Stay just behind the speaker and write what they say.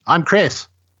I'm Chris.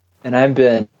 And I've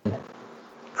been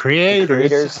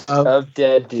creators of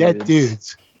Dead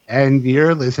Dudes. And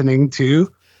you're listening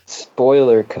to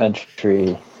Spoiler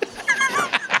Country.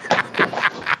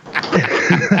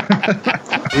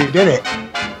 You did it.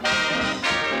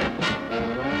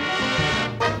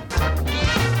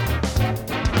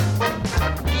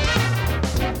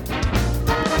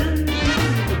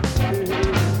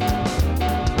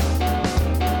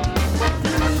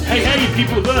 Hey,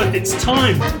 people of Earth, it's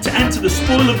time to enter the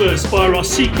Spoilerverse via our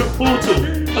secret portal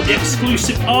at the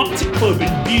exclusive Arctic Club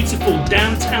in beautiful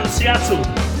downtown Seattle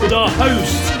with our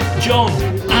hosts, John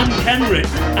and Henrik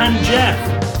and Jeff.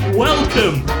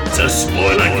 Welcome to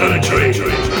Spoiler Country.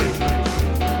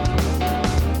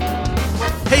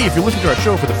 Hey, if you're listening to our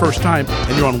show for the first time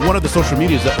and you're on one of the social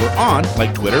medias that we're on,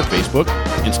 like Twitter, Facebook,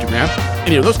 Instagram,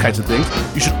 any of those kinds of things,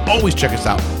 you should always check us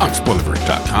out on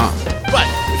Spoilerverse.com. But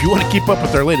if you want to keep up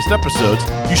with our latest episodes,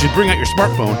 you should bring out your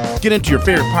smartphone, get into your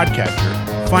favorite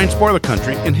podcatcher, find Spoiler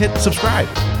Country, and hit subscribe.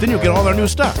 Then you'll get all our new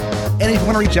stuff. And if you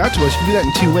want to reach out to us, you can do that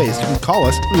in two ways. You can call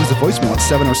us, leave us a voicemail at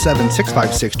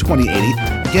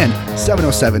 707-656-2080. Again,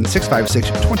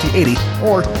 707-656-2080.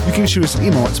 Or you can shoot us an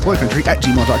email at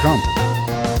spoilercountry@gmail.com.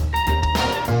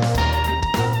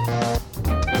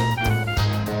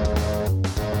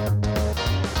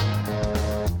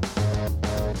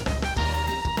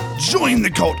 Join the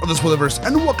cult of the Spoilerverse,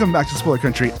 and welcome back to Spoiler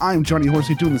Country. I'm Johnny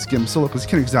Horsey, doing this game solo because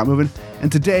Kenrick's out moving. And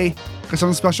today, got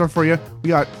something special for you. We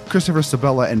got Christopher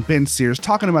Sebela and Ben Sears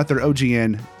talking about their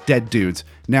OGN Dead Dudes.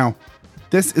 Now,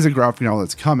 this is a graphic novel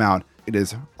that's come out. It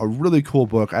is a really cool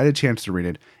book. I had a chance to read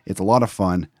it. It's a lot of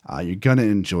fun. You're going to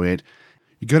enjoy it.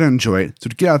 So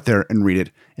get out there and read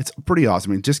it. It's pretty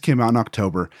awesome. It just came out in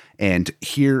October. And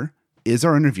here is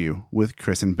our interview with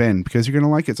Chris and Ben, because you're going to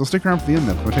like it. So stick around for the end,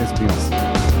 though. I'll tell you something else.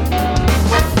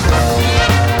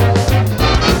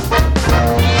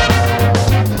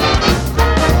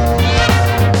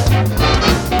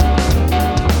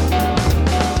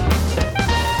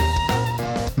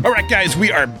 All right, guys,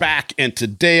 we are back, and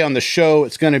today on the show,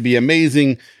 it's going to be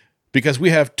amazing because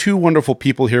we have two wonderful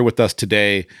people here with us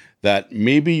today that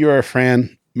maybe you're a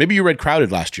fan, maybe you read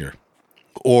Crowded last year,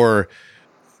 or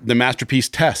The Masterpiece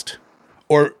Test,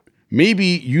 or maybe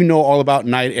you know all about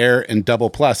Night Air and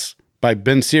Double Plus by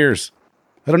Ben Sears.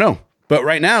 I don't know. But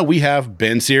right now, we have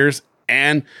Ben Sears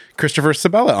and Christopher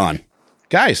Sebela on.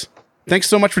 Guys, thanks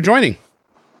so much for joining.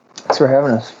 Thanks for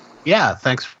having us. Yeah,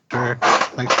 thanks for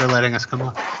letting us come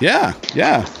on. Yeah.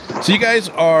 So you guys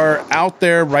are out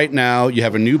there right now. You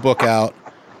have a new book out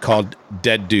called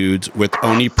Dead Dudes with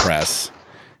Oni Press.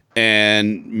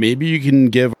 And maybe you can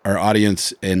give our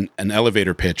audience an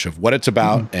elevator pitch of what it's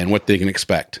about and what they can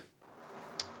expect.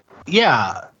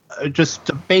 Yeah,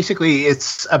 just basically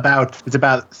it's about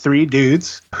three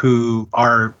dudes who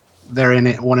they're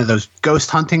in one of those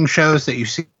ghost hunting shows that you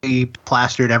see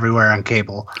plastered everywhere on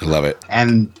cable. I love it.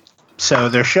 And so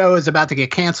their show is about to get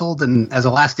canceled, and as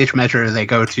a last-ditch measure, they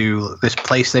go to this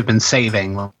place they've been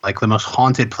saving, like the most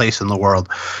haunted place in the world.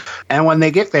 And when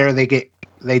they get there, they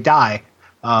die,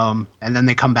 and then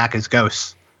they come back as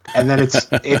ghosts. And then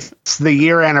it's the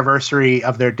year anniversary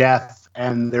of their death,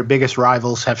 and their biggest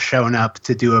rivals have shown up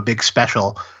to do a big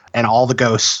special, and all the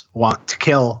ghosts want to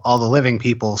kill all the living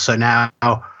people. So now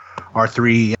our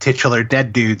three titular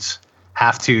dead dudes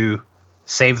have to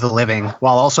save the living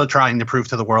while also trying to prove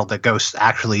to the world that ghosts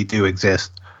actually do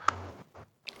exist.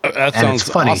 That sounds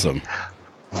awesome.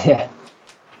 Yeah.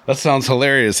 That sounds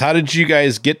hilarious. How did you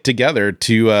guys get together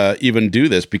to even do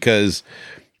this? Because,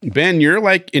 Ben, you're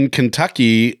like in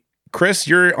Kentucky. Chris,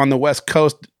 you're on the West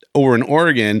Coast over in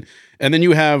Oregon. And then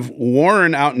you have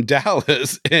Warren out in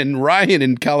Dallas and Ryan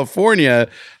in California.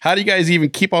 How do you guys even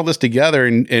keep all this together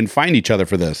and find each other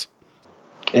for this?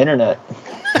 Internet.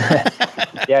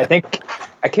 Yeah,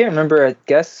 I can't remember. I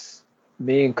guess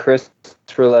me and Chris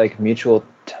were like mutual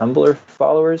Tumblr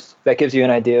followers. That gives you an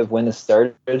idea of when this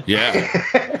started.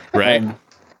 Yeah, right.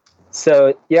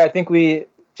 So, yeah, I think we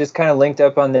just kind of linked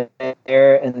up on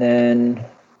there, and then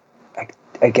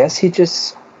I guess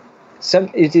it's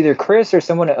either Chris or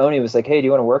someone at Oni was like, hey, do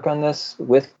you want to work on this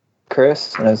with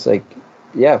Chris? And I was like,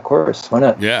 yeah, of course. Why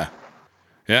not? Yeah.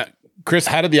 Chris,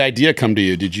 how did the idea come to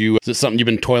you? Is it something you've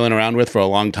been toiling around with for a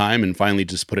long time and finally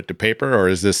just put it to paper? Or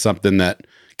is this something that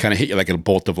kind of hit you like a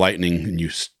bolt of lightning and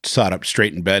you sat up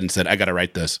straight in bed and said, I got to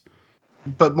write this?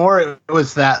 But more it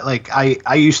was that, like,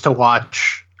 I used to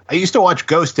watch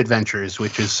Ghost Adventures,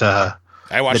 which is I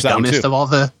watched the that one dumbest too. of all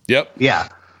the. Yep. Yeah.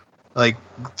 Like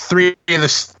three of the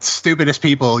stupidest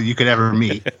people you could ever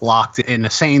meet locked in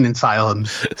insane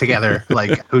asylums together,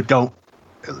 like who don't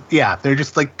yeah, they're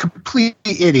just like complete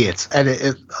idiots, and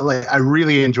like I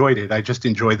really enjoyed it. I just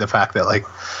enjoyed the fact that like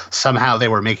somehow they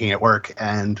were making it work,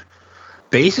 and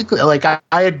basically like I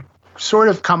had sort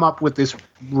of come up with this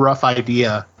rough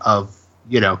idea of,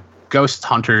 you know, ghost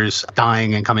hunters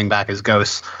dying and coming back as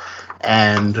ghosts,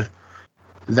 and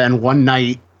then one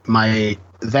night my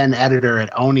then editor at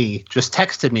Oni just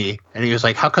texted me, and he was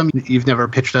like, "How come you've never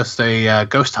pitched us a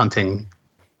ghost hunting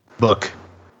book?"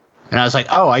 And I was like,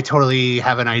 "Oh, I totally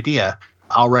have an idea.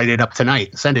 I'll write it up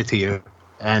tonight, send it to you."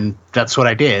 And that's what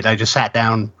I did. I just sat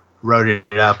down, wrote it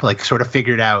up, like sort of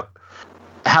figured out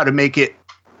how to make it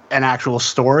an actual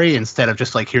story instead of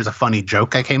just like, here's a funny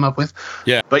joke I came up with.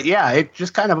 Yeah. But yeah, it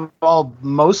just kind of all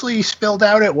mostly spilled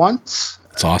out at once.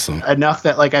 It's awesome. Enough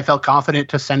that like I felt confident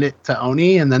to send it to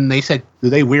Oni, and then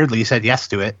they weirdly said yes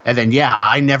to it. And then yeah,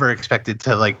 I never expected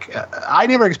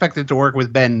to work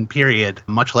with Ben, period,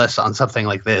 much less on something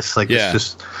like this. Like it's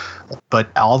just, but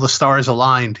all the stars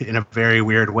aligned in a very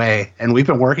weird way, and we've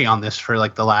been working on this for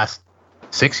like the last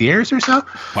 6 years or so.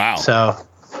 Wow. So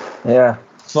yeah,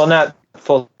 well, not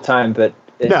full time, but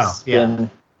it's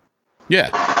been... yeah,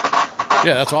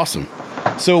 that's awesome.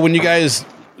 So when you guys,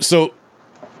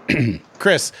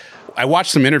 Chris, I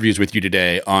watched some interviews with you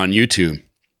today on YouTube,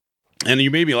 and you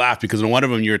made me laugh because in one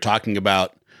of them you were talking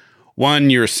about,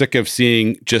 one, you're sick of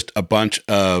seeing just a bunch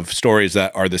of stories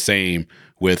that are the same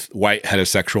with white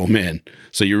heterosexual men.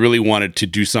 So you really wanted to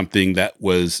do something that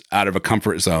was out of a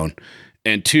comfort zone.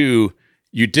 And two,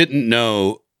 you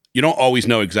don't always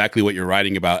know exactly what you're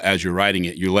writing about as you're writing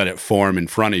it. You let it form in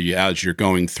front of you as you're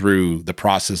going through the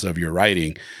process of your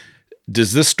writing.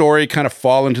 Does this story kind of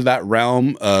fall into that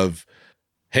realm of,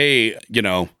 hey, you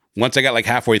know, once I got like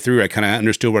halfway through, I kind of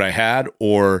understood what I had?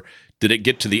 Or did it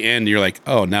get to the end and you're like,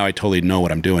 oh, now I totally know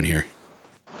what I'm doing here?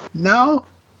 No,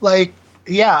 like,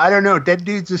 yeah, I don't know. Dead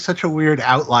Dudes is such a weird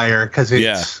outlier because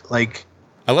it's like...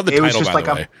 I love the title, by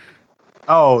the way.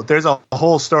 Oh, there's a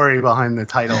whole story behind the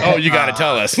title. Oh, you got to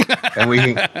tell us. And we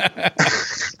can...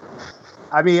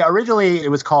 I mean, originally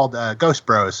it was called Ghost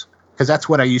Bros, because that's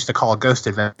what I used to call Ghost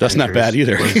Adventures. That's not bad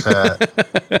either.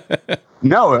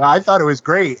 No, I thought it was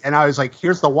great. And I was like,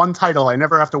 here's the one title I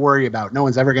never have to worry about. No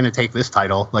one's ever going to take this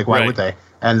title. Like, why would they?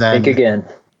 And then... Think again.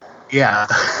 Yeah.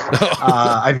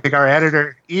 I think our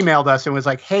editor emailed us and was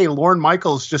like, hey, Lorne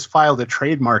Michaels just filed a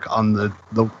trademark on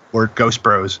the word Ghost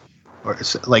Bros. Or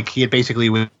like he had basically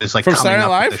was like from coming Silent up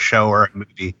Life? with a show or a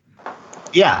movie.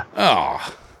 Yeah.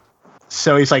 Oh.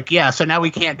 So he's like, yeah, so now we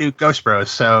can't do Ghost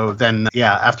Bros. So then,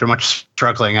 yeah, after much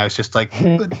struggling, I was just like,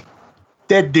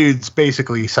 Dead Dudes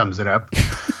basically sums it up.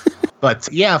 But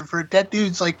yeah, for Dead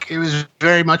Dudes, like it was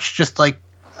very much just like,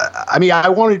 I mean,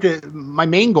 my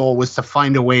main goal was to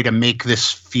find a way to make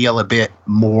this feel a bit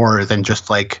more than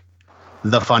just like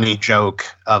the funny joke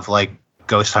of like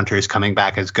ghost hunters coming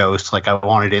back as ghosts. Like I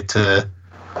wanted it to,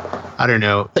 I don't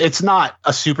know. It's not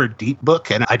a super deep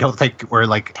book, and I don't think we're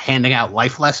like handing out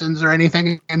life lessons or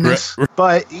anything in this.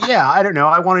 But yeah, I don't know.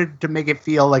 I wanted to make it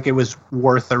feel like it was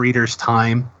worth the reader's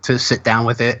time to sit down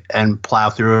with it and plow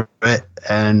through it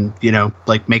and, you know,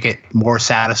 like make it more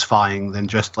satisfying than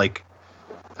just like,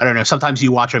 I don't know. Sometimes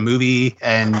you watch a movie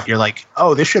and you're like,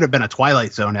 oh, this should have been a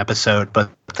Twilight Zone episode,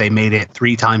 but they made it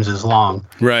 3 times as long.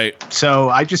 Right. So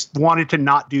I just wanted to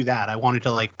not do that. I wanted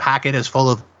to like pack it as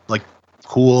full of like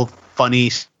cool,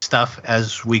 funny stuff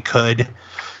as we could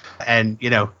and, you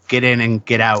know, get in and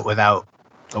get out without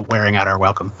wearing out our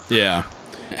welcome. Yeah.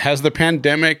 Has the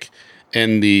pandemic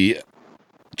and the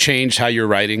changed how you're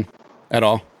writing at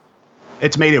all?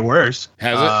 It's made it worse.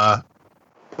 Has it?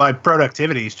 My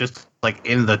productivity is just like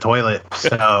in the toilet.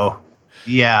 So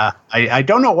yeah, I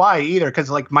don't know why either. Cause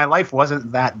like my life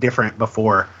wasn't that different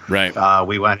before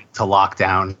we went to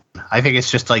lockdown. I think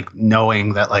it's just like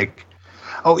knowing that like,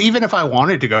 oh, even if I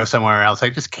wanted to go somewhere else, I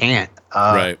just can't.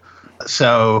 Right.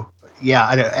 So yeah.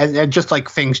 And just like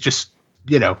things just,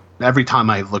 you know, every time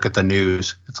I look at the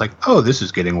news, it's like, oh, this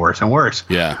is getting worse and worse.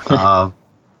 Yeah.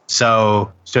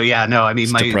 So yeah, no, I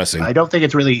mean, depressing. I don't think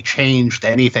it's really changed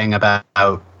anything about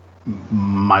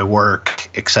my work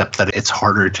except that it's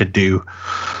harder to do.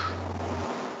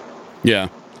 Yeah.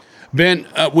 Ben,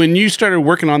 when you started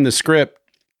working on the script,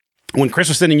 when Chris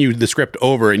was sending you the script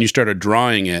over and you started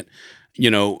drawing it, you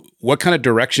know, what kind of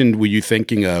direction were you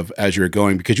thinking of as you were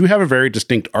going? Because you have a very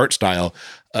distinct art style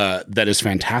that is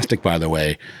fantastic, by the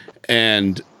way.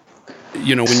 And,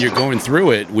 you know, when you're going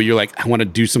through it, were you like, I want to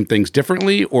do some things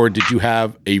differently? Or did you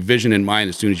have a vision in mind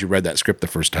as soon as you read that script the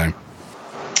first time?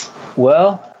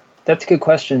 Well, that's a good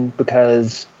question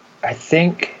because I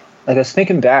think, like I was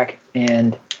thinking back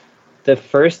and the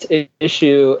first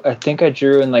issue, I think I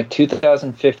drew in like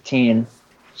 2015.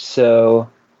 So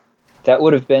that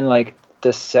would have been like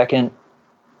the second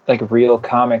like real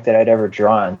comic that I'd ever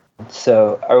drawn.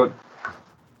 So I would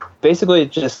basically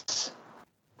just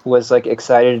was like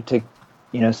excited to,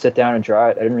 sit down and draw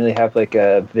it. I didn't really have like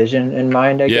a vision in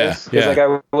mind, I guess. Because like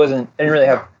I didn't really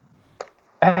have,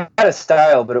 I had a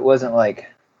style, but it wasn't like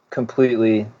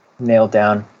completely nailed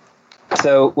down.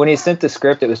 So when he sent the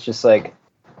script, it was just like,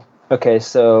 okay,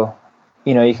 so,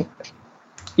 you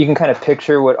can kind of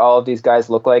picture what all of these guys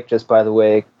look like just by the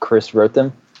way Chris wrote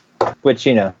them, which,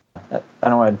 I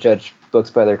don't want to judge books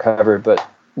by their cover, but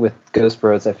with Ghost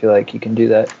Bros, I feel like you can do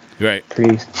that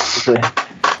pretty easily.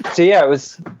 So yeah, it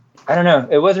was, I don't know,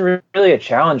 it wasn't really a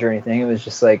challenge or anything. It was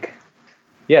just like,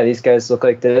 yeah, these guys look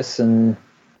like this, and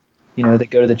they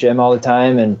go to the gym all the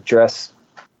time and dress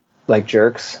like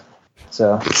jerks.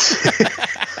 So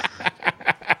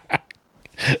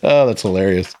oh, that's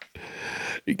hilarious.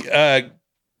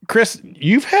 Chris,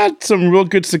 you've had some real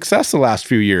good success the last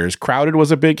few years. Crowded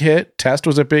was a big hit. Test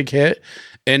was a big hit.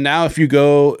 And now if you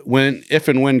go, if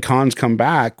and when cons come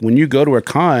back, when you go to a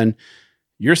con,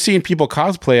 you're seeing people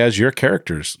cosplay as your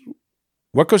characters.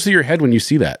 What goes through your head when you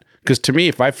see that? Because to me,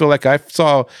 if I feel like I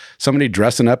saw somebody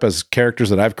dressing up as characters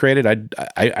that I've created, I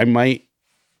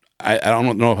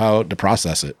don't know how to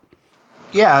process it.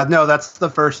 Yeah, no, that's the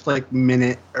first like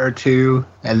minute or two,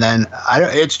 and then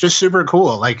it's just super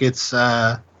cool. Like it's,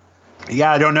 I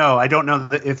don't know. I don't know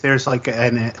if there's like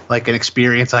an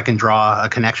experience I can draw a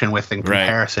connection with in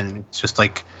comparison. Right. It's just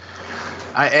like,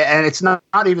 and it's not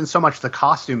even so much the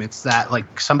costume. It's that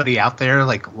like somebody out there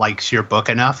like likes your book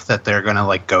enough that they're gonna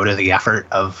like go to the effort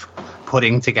of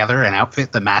putting together an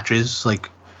outfit that matches like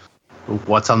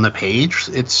what's on the page.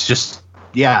 It's just,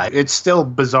 yeah, it's still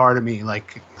bizarre to me.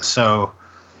 Like, so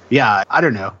yeah, I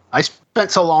don't know. I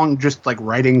spent so long just like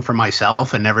writing for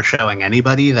myself and never showing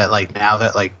anybody that like now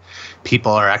that like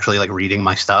people are actually like reading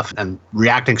my stuff and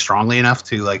reacting strongly enough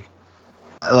to like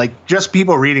just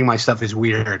people reading my stuff is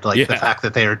weird. Like the fact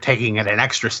that they are taking it an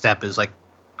extra step is like,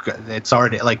 it's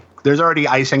already like there's already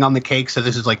icing on the cake. So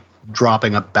this is like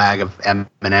dropping a bag of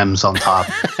M&Ms on top.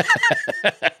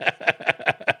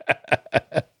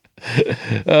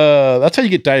 That's how you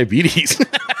get diabetes.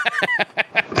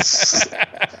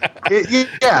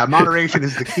 Yeah, moderation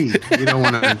is the key. You don't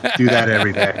want to do that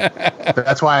every day. But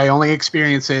that's why I only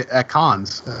experience it at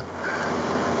cons.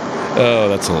 Oh,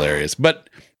 that's hilarious. But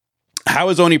how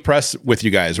is Oni Press with you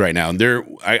guys right now?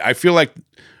 I feel like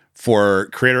for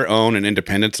creator-owned and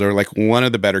independents, they're like one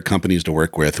of the better companies to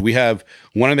work with. We have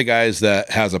one of the guys that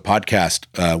has a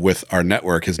podcast with our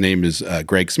network. His name is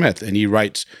Greg Smith, and he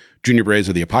writes Junior Braves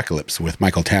of the Apocalypse with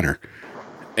Michael Tanner.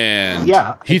 And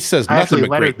he says nothing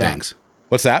but great things.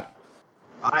 What's that?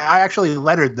 I actually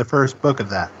lettered the first book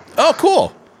of that. Oh,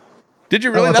 cool. Did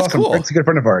you really? Oh, that's awesome. cool. It's a good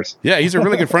friend of ours. Yeah, he's a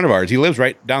really good friend of ours. He lives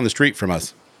right down the street from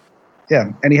us.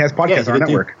 Yeah, and he has podcasts on our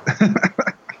network.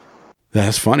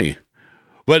 That's funny.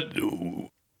 But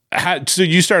so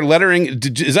you started lettering.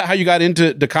 Is that how you got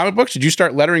into the comic books? Did you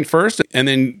start lettering first and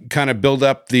then kind of build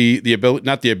up the ability,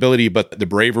 not the ability, but the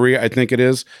bravery, I think it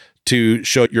is, to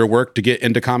show your work to get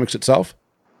into comics itself?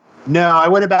 No, I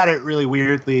went about it really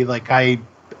weirdly. Like I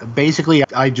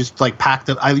just like packed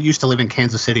up. I used to live in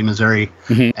Kansas City, Missouri,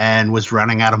 and was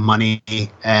running out of money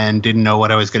and didn't know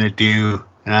what I was going to do.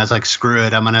 And I was like, screw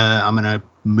it. I'm gonna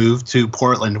move to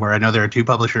Portland, where I know there are 2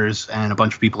 publishers and a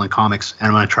bunch of people in comics, and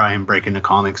I'm gonna try and break into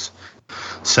comics.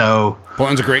 So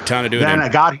Portland's a great town to do it. Then I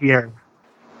got here.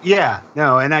 Yeah,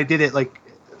 no, and I did it like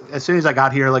as soon as I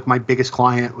got here. Like my biggest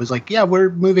client was like, "Yeah,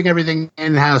 we're moving everything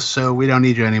in house, so we don't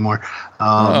need you anymore."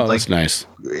 That's nice.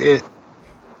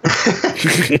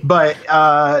 But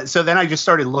so then I just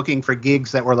started looking for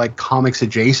gigs that were like comics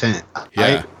adjacent.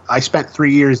 Yeah. I spent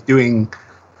 3 years doing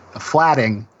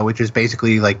flatting, which is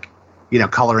basically like,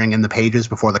 coloring in the pages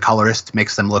before the colorist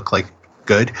makes them look like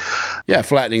good. Yeah,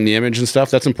 flattening the image and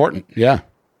stuff. That's important. Yeah.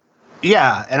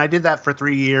 Yeah, and I did that for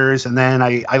 3 years, and then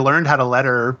I learned how to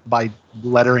letter by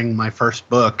lettering my first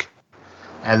book.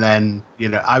 And then,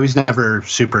 I was never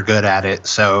super good at it,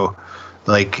 so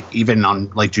like even on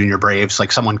like Junior Braves,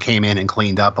 like someone came in and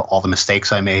cleaned up all the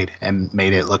mistakes I made and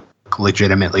made it look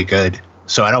legitimately good.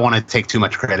 So I don't want to take too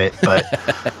much credit, but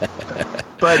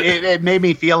it made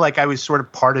me feel like I was sort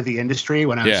of part of the industry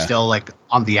when I was still like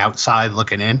on the outside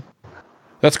looking in.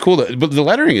 That's cool. But the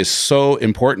lettering is so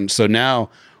important. So now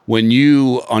when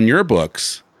you, on your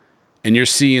books, and you're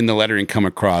seeing the lettering come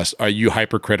across, are you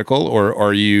hypercritical or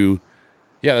are you,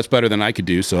 that's better than I could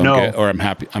do, so no. I'm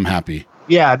happy.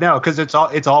 Yeah, no, because it's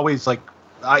always like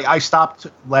I stopped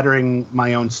lettering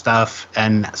my own stuff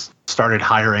and started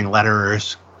hiring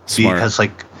letterers. Smart. Because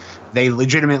like they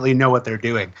legitimately know what they're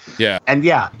doing. Yeah. And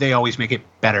yeah, they always make it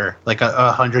better, like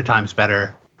 100 times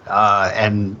better.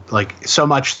 And like so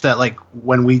much that like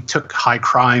when we took High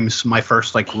Crimes, my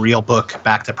first like real book,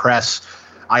 back to press,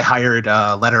 I hired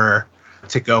a letterer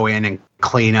to go in and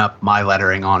clean up my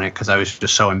lettering on it because I was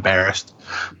just so embarrassed.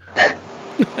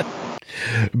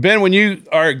 Ben, when you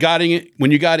got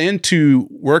into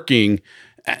working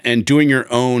and doing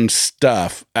your own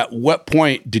stuff, at what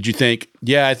point did you think,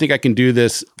 yeah, I think I can do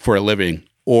this for a living?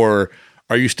 Or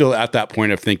are you still at that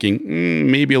point of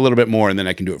thinking, maybe a little bit more and then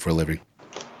I can do it for a living?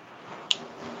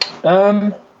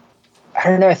 I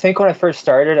don't know. I think when I first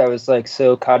started, I was like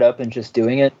so caught up in just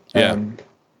doing it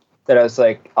that I was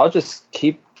like, I'll just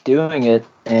keep doing it.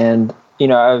 And, you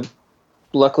know, I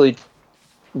luckily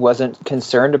wasn't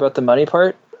concerned about the money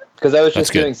part because I was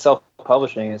just doing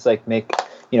self-publishing. It's like make,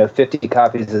 50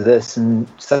 copies of this and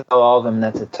sell all of them.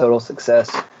 That's a total success.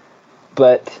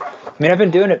 But I mean, I've been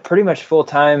doing it pretty much full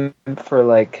time for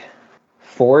like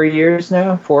 4 years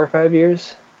now, 4 or 5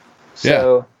 years.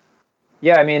 So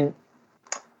yeah, I mean,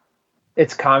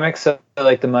 it's comics, so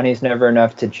like the money's never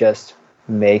enough to just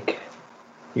make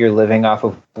your living off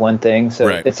of one thing. So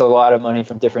it's a lot of money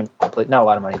from different, not a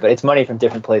lot of money, but it's money from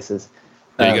different places.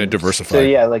 Yeah, you got to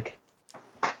diversify.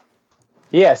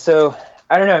 So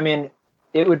I don't know. I mean,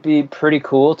 it would be pretty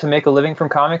cool to make a living from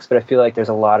comics, but I feel like there's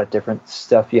a lot of different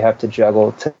stuff you have to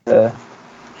juggle to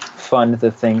fund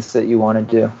the things that you want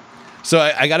to do. So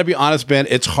I got to be honest, Ben,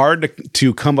 it's hard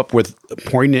to come up with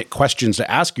poignant questions to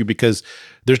ask you because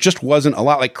there just wasn't a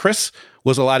lot. Like Chris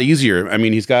was a lot easier. I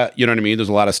mean, he's got, you know what I mean? There's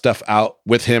a lot of stuff out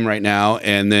with him right now.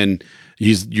 And then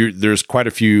there's quite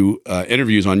a few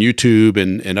interviews on YouTube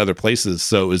and other places.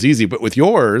 So it was easy. But with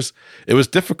yours, it was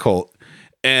difficult.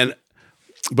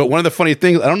 But one of the funny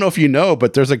things, I don't know if you know,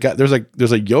 but there's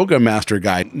a yoga master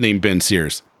guy named Ben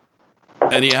Sears.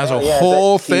 And he has a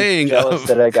whole thing.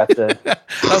 That I got to.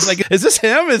 I was like, "Is this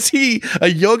him? Is he a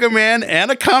yoga man and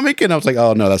a comic?" And I was like,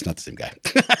 "Oh no, that's not the same guy."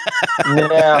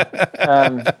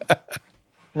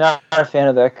 Not a fan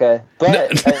of that guy.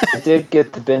 But I did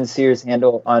get the Ben Sears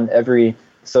handle on every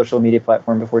social media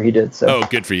platform before he did. So,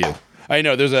 good for you. I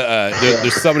know there's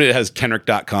there's somebody that has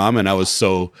Kenrick.com, and I was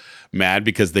so mad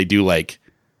because they make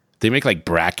like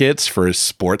brackets for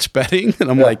sports betting,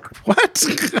 and I'm like, what?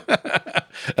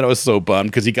 And I was so bummed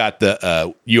because he got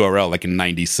the URL like in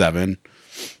 97,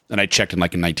 and I checked in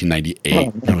like in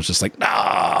 1998, and I was just like,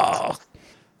 no.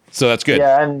 So that's good.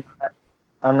 Yeah,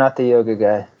 I'm not the yoga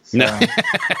guy. So. No.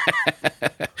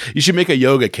 You should make a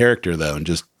yoga character though, and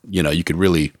just you could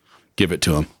really give it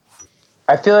to him.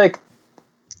 I feel like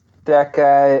that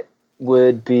guy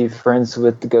would be friends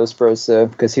with the Ghost Bros though,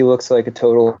 because he looks like a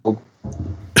total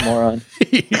moron.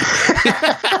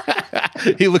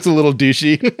 He looks a little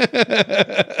douchey.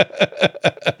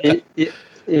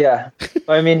 Yeah.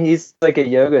 I mean, he's like a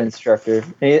yoga instructor.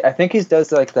 I think he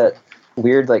does like that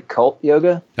weird like cult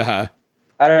yoga. Uh-huh.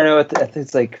 I don't know. I think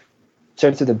it's like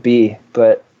starts with a B,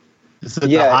 but is it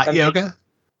the hot yoga?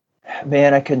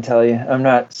 Man, I couldn't tell you. I'm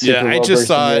not super I just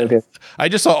saw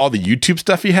all the YouTube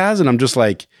stuff he has, and I'm just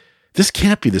like, this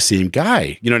can't be the same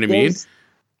guy. You know what I mean?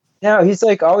 No, he's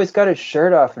like always got his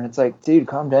shirt off, and it's like, dude,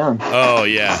 calm down. Oh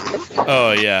yeah. He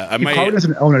probably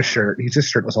doesn't own a shirt. He's just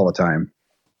shirtless all the time.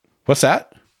 What's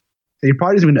that? He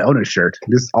probably doesn't even own a shirt.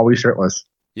 He's just always shirtless.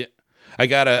 Yeah,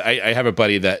 I have a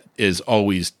buddy that is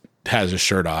always has his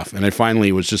shirt off, and I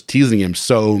finally was just teasing him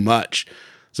so much.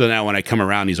 So now when I come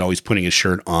around, he's always putting his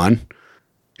shirt on.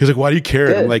 He's like, "Why do you care?"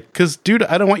 And I'm like, "Because, dude,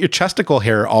 I don't want your chesticle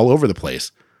hair all over the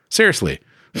place. Seriously,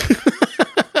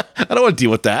 I don't want to deal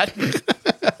with that."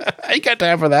 I ain't got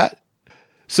time for that.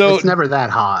 So it's never that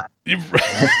hot.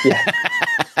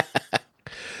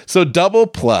 So Double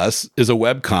Plus is a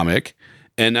webcomic,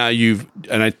 and now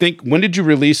I think, when did you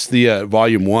release the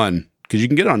volume 1? Because you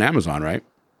can get it on Amazon, right?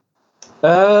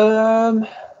 So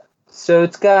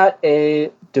it's got a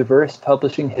diverse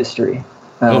publishing history.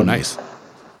 Nice.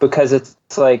 Because it's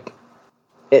like,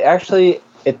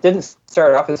 it didn't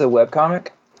start off as a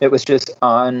webcomic. It was just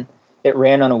it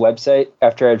ran on a website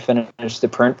after I'd finished the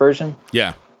print version.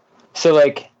 Yeah. So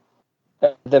like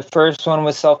the first one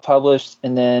was self-published,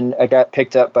 and then I got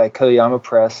picked up by Koyama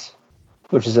Press,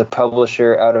 which is a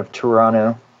publisher out of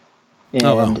Toronto,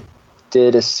 and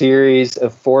did a series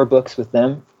of 4 books with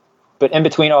them. But in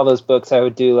between all those books, I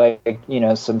would do like,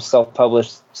 some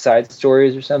self-published side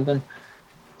stories or something.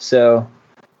 So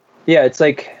yeah, it's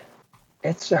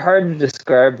hard to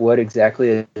describe what exactly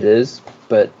it is,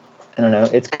 but I don't know.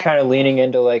 It's kind of leaning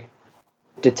into like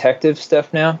detective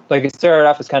stuff now. Like it started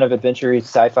off as kind of adventure-y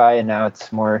sci-fi, and now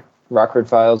it's more Rockford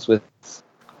Files with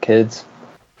kids.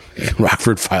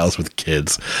 Rockford Files with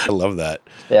kids. I love that.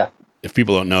 Yeah. if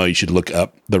people don't know, you should look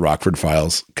up the Rockford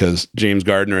Files because James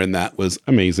Gardner in that was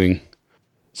amazing.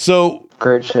 So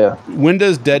Great show. when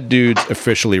does Dead Dudes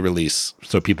officially release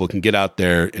so people can get out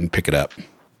there and pick it up?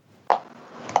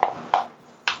 I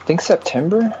think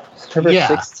September Yeah.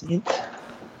 16th.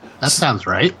 That sounds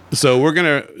right. So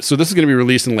this is gonna be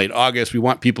released in late August. We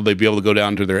want people to be able to go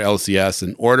down to their LCS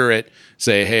and order it.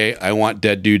 Say, hey, I want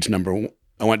Dead Dudes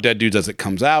as it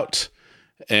comes out,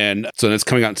 and so it's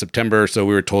coming out in September. So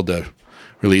we were told to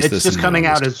release this. It's just coming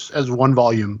out as one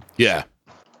volume. Yeah,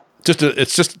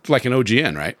 it's just like an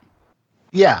OGN, right?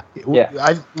 Yeah.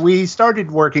 Yeah. We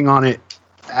started working on it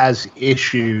as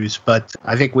issues, but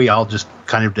I think we all just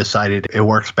kind of decided it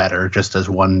works better just as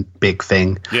one big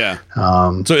thing. Yeah.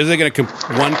 So is it going to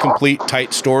one complete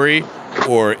tight story,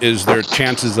 or is there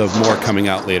chances of more coming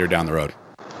out later down the road?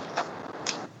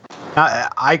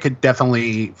 I could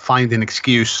definitely find an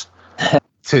excuse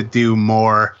to do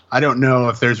more. I don't know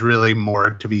if there's really more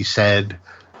to be said.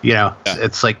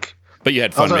 It's like, but you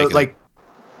had fun also, making like,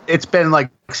 it's been like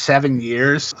 7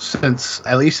 years since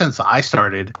I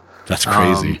started. That's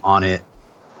crazy. On it.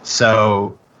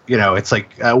 So, it's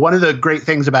like one of the great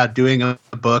things about doing a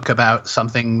book about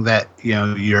something that,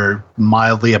 you're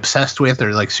mildly obsessed with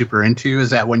or like super into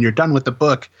is that when you're done with the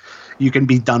book, you can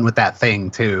be done with that thing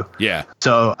too. Yeah.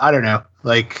 So I don't know,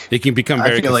 like it can become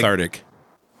very cathartic.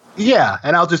 Yeah.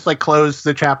 And I'll just like close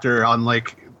the chapter on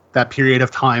like that period of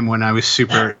time when I was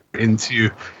super into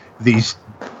these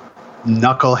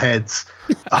knuckleheads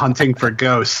hunting for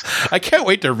ghosts. I can't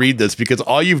wait to read this because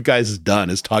all you guys has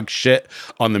done is talk shit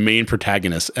on the main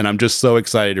protagonist, and I'm just so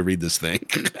excited to read this thing.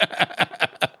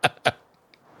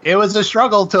 It was a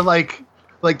struggle to like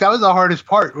that was the hardest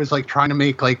part, was like trying to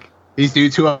make like these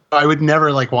dudes who I would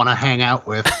never like want to hang out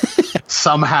with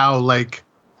somehow, like,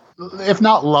 if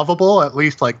not lovable, at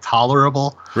least like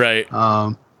tolerable. Right.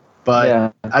 But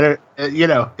Yeah. I don't,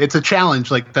 it's a challenge.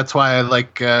 Like, that's why I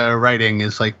like writing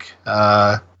is like,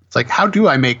 it's like, how do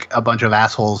I make a bunch of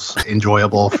assholes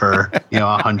enjoyable for,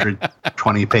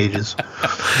 120 pages?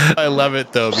 I love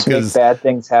it though, Just make because bad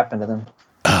things happen to them.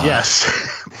 Yes.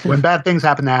 When bad things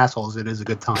happen to assholes, it is a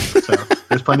good time. So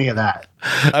there's plenty of that.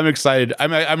 I'm excited.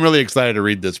 I'm really excited to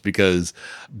read this because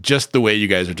just the way you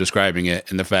guys are describing it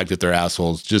and the fact that they're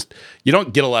assholes, just, you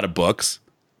don't get a lot of books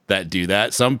that do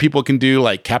that. Some people can do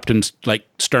like Captain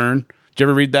Stern. Did you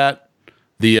ever read that?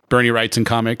 The Bernie Wrightson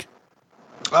comic?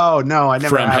 Oh no, I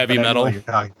never From have, Heavy but I know Metal? what you're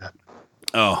talking about.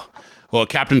 Oh, well,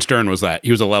 Captain Stern was that.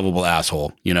 He was a lovable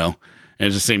asshole, and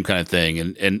it's the same kind of thing.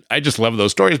 And I just love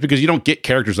those stories because you don't get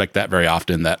characters like that very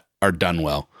often that are done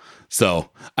well. So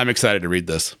I'm excited to read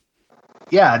this.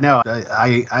 Yeah, no,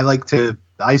 I like to,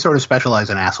 I sort of specialize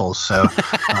in assholes. So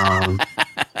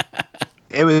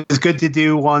it was good to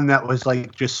do one that was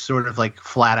like just sort of like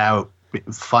flat out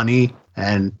funny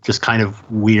and just kind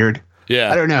of weird.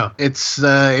 Yeah. I don't know.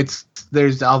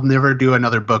 I'll never do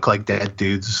another book like Dead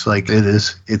Dudes. Like, it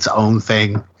is its own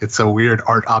thing. It's a weird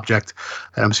art object,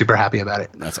 and I'm super happy about it.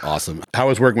 That's awesome. How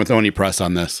was working with Oni Press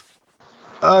on this?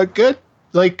 Good.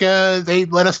 Like, they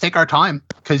let us take our time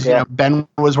because, Ben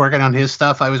was working on his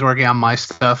stuff. I was working on my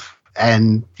stuff.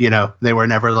 And, they were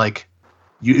never like,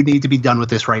 you need to be done with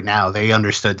this right now. They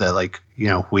understood that, like,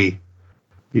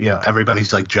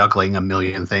 everybody's like juggling a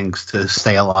million things to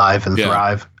stay alive and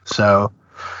thrive. So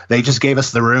they just gave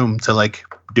us the room to like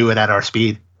do it at our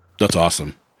speed. That's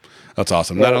awesome. That's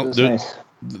awesome. Yeah, nice.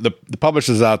 The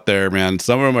publishers out there, man,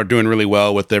 some of them are doing really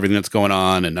well with everything that's going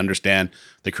on and understand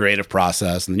the creative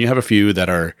process. And then you have a few that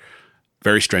are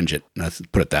very stringent. Let's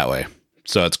put it that way.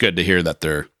 So it's good to hear that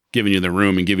they're giving you the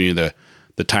room and giving you the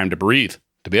time to breathe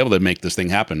to be able to make this thing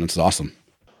happen. It's awesome.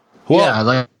 Well,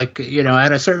 yeah, like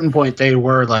at a certain point they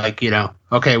were like,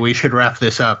 okay, we should wrap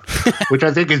this up, which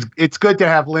I think it's good to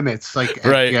have limits. Like,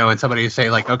 right. And somebody say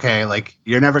like, okay, like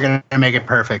you're never gonna make it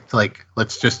perfect. Like,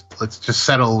 let's just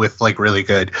settle with like really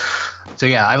good. So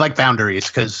yeah, I like boundaries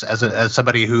because as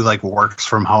somebody who like works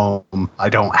from home, I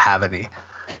don't have any.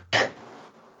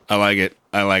 I like it.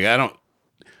 I don't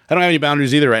have any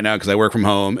boundaries either right now because I work from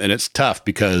home, and it's tough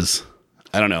because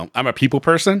I don't know. I'm a people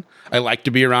person. I like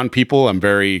to be around people. I'm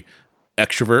very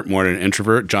extrovert more than an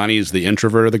introvert. Johnny is the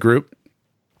introvert of the group.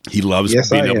 He loves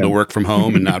being able to work from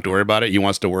home and not have to worry about it. He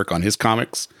wants to work on his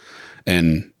comics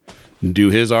and do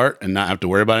his art and not have to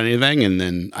worry about anything. And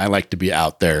then I like to be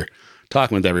out there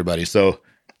talking with everybody. So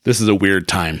this is a weird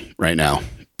time right now,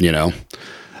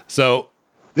 So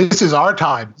this is our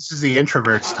time. This is the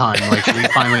introvert's time. Like, we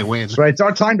finally win. That's right. It's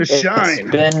our time to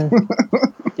shine.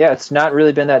 It's not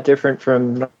really been that different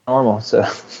from normal. So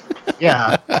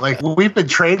yeah, like we've been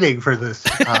training for this.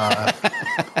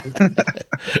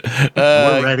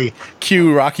 We're ready.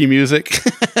 Cue Rocky music.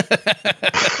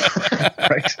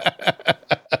 Right.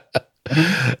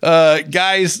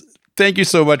 Guys, thank you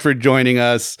so much for joining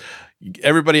us.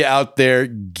 Everybody out there,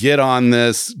 get on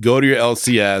this. Go to your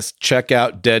LCS. Check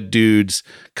out Dead Dudes.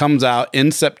 Comes out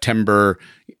in September.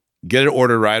 Get it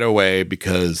ordered right away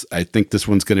because I think this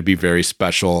one's going to be very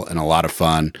special and a lot of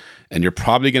fun. And you're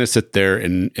probably going to sit there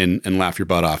and laugh your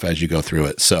butt off as you go through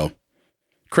it. So,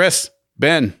 Chris,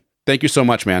 Ben, thank you so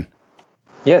much, man.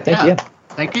 Yeah, thank you.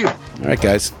 Thank you. All right,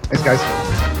 guys. Thanks, guys.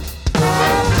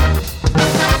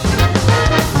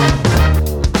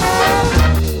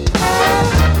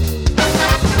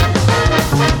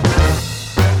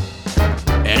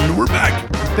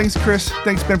 Thanks, Chris.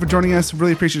 Thanks, Ben, for joining us.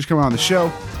 Really appreciate you coming on the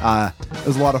show. It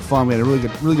was a lot of fun. We had a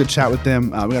really good chat with them.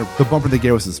 We got the bumper they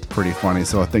gave us is pretty funny,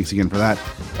 so thanks again for that.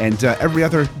 And every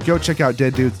other, go check out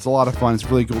Dead Dudes. It's a lot of fun. It's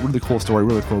really cool story,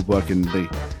 really cool book, and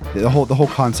the whole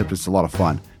concept is a lot of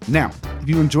fun. Now, if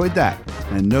you enjoyed that,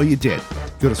 and I know you did,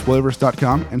 go to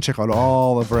spoilerverse.com and check out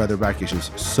all of our other back issues.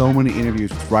 So many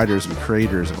interviews with writers and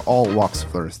creators of all walks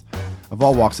of earth. Of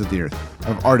all walks of the earth,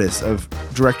 of artists, of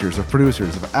directors, of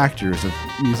producers, of actors, of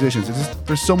musicians.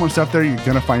 There's so much stuff there, you're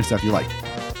going to find stuff you like.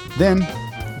 Then,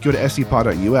 go to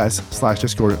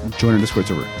scpod.us/Discord, join our Discord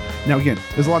server. Now again,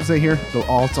 there's a lot to say here, but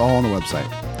it's all on the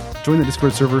website. Join the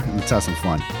Discord server and let's have some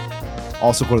fun.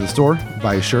 Also go to the store,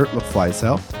 buy a shirt, look fly as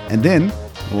hell. And then,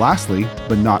 lastly,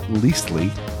 but not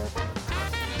leastly,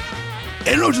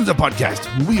 Erosion's a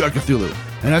podcast. We are Cthulhu.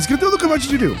 And as Cthulhu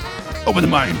conventions you do, open the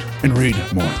mind and read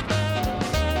more.